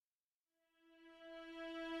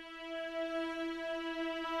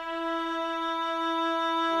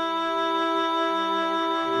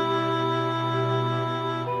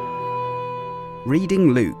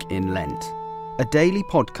Reading Luke in Lent, a daily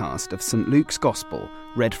podcast of St. Luke's Gospel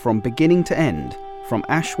read from beginning to end from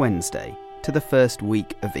Ash Wednesday to the first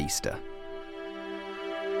week of Easter.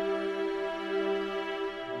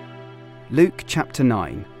 Luke chapter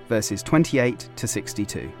 9, verses 28 to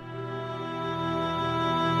 62.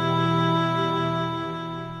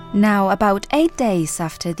 Now about 8 days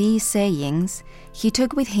after these sayings, he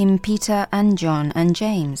took with him Peter and John and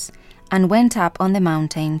James, and went up on the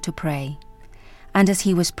mountain to pray. And as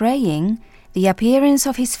he was praying, the appearance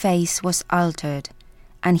of his face was altered,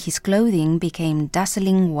 and his clothing became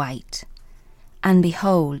dazzling white. And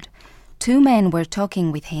behold, 2 men were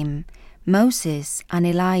talking with him, Moses and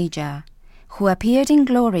Elijah, who appeared in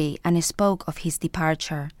glory and spoke of his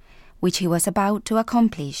departure, which he was about to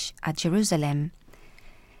accomplish at Jerusalem.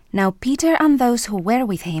 Now Peter and those who were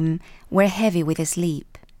with him were heavy with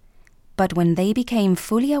sleep. But when they became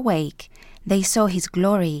fully awake, they saw his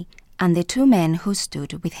glory and the 2 men who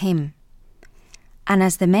stood with him. And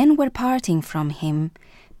as the men were parting from him,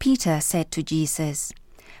 Peter said to Jesus,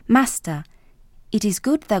 "Master, it is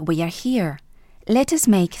good that we are here. Let us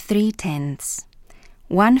make 3 tents,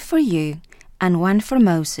 one for you, and one for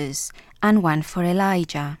Moses, and one for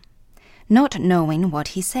Elijah," not knowing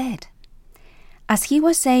what he said. As he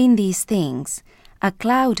was saying these things, a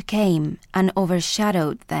cloud came and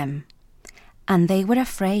overshadowed them, and they were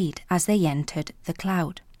afraid as they entered the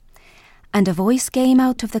cloud. And a voice came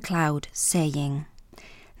out of the cloud, saying,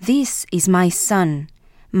 "This is my Son,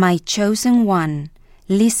 my chosen one,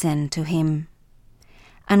 listen to him."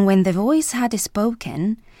 And when the voice had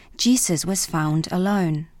spoken, Jesus was found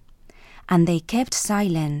alone. And they kept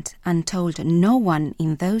silent and told no one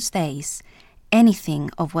in those days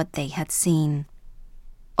anything of what they had seen.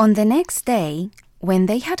 On the next day, when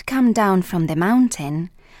they had come down from the mountain,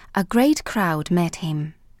 a great crowd met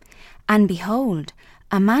him. And behold,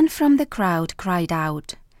 a man from the crowd cried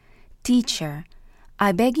out, "Teacher,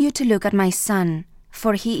 I beg you to look at my son,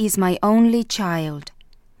 for he is my only child."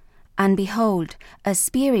 And behold, a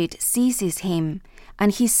spirit seizes him,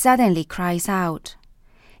 and he suddenly cries out.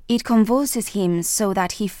 It convulses him so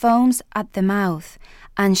that he foams at the mouth,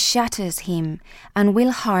 and shatters him, and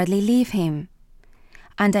will hardly leave him.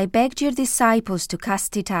 And I begged your disciples to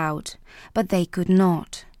cast it out, but they could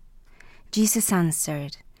not. Jesus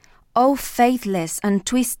answered, "O faithless and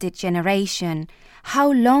twisted generation, how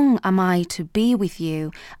long am I to be with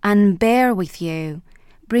you and bear with you?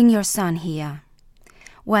 Bring your son here."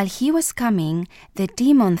 While he was coming, the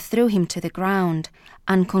demon threw him to the ground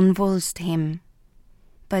and convulsed him.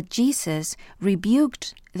 But Jesus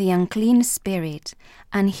rebuked the unclean spirit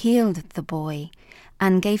and healed the boy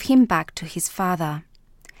and gave him back to his father.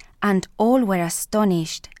 And all were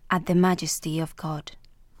astonished at the majesty of God.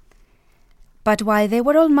 But while they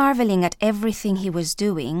were all marveling at everything he was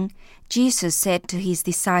doing, Jesus said to his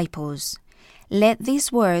disciples, "Let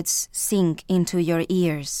these words sink into your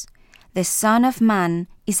ears. The Son of Man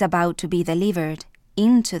is about to be delivered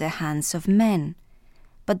into the hands of men."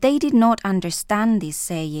 But they did not understand this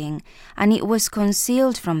saying, and it was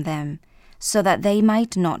concealed from them, so that they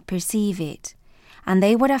might not perceive it. And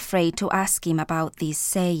they were afraid to ask him about this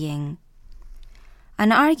saying.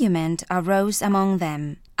 An argument arose among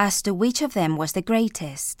them as to which of them was the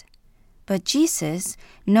greatest. But Jesus,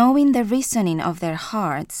 knowing the reasoning of their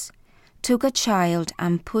hearts, took a child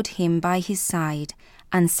and put him by his side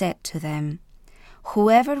and said to them,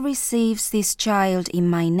 "Whoever receives this child in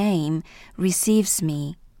my name receives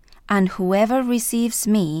me, and whoever receives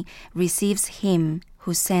me receives him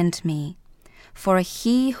who sent me. For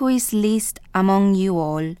he who is least among you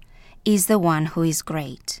all is the one who is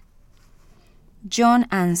great." John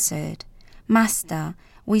answered, "Master,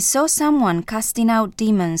 we saw someone casting out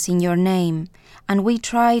demons in your name, and we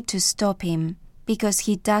tried to stop him, because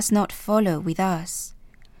he does not follow with us."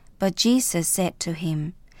 But Jesus said to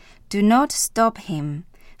him, "Do not stop him,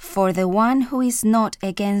 for the one who is not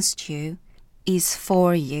against you is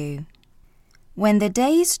for you." When the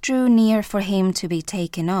days drew near for him to be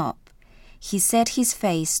taken up, he set his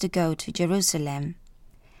face to go to Jerusalem.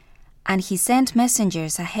 And he sent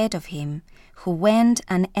messengers ahead of him, who went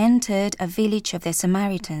and entered a village of the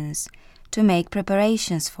Samaritans to make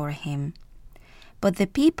preparations for him. But the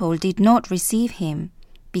people did not receive him,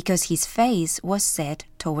 because his face was set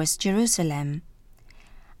towards Jerusalem.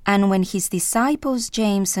 And when his disciples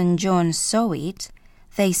James and John saw it,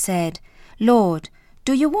 they said, "Lord,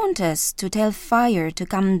 do you want us to tell fire to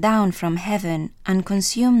come down from heaven and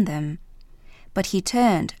consume them?" But he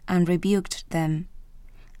turned and rebuked them,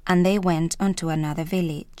 and they went unto another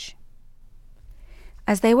village.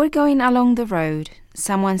 As they were going along the road,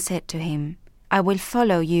 someone said to him, "I will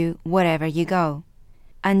follow you wherever you go."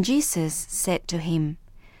 And Jesus said to him,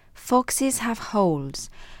 Foxes have holes,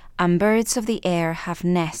 and birds of the air have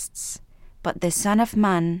nests, but the Son of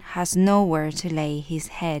Man has nowhere to lay his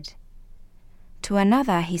head. To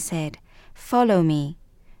another he said, Follow me.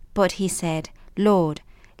 But he said, Lord,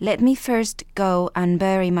 let me first go and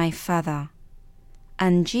bury my father.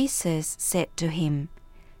 And Jesus said to him,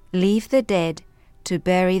 Leave the dead to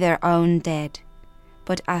bury their own dead,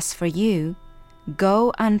 but as for you,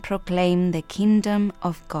 go and proclaim the kingdom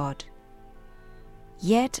of God.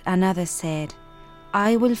 Yet another said,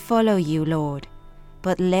 I will follow you, Lord,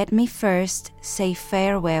 but let me first say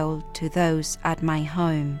farewell to those at my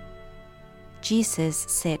home. Jesus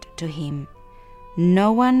said to him,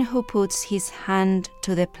 No one who puts his hand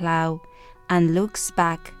to the plough and looks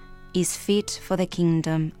back is fit for the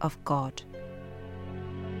kingdom of God.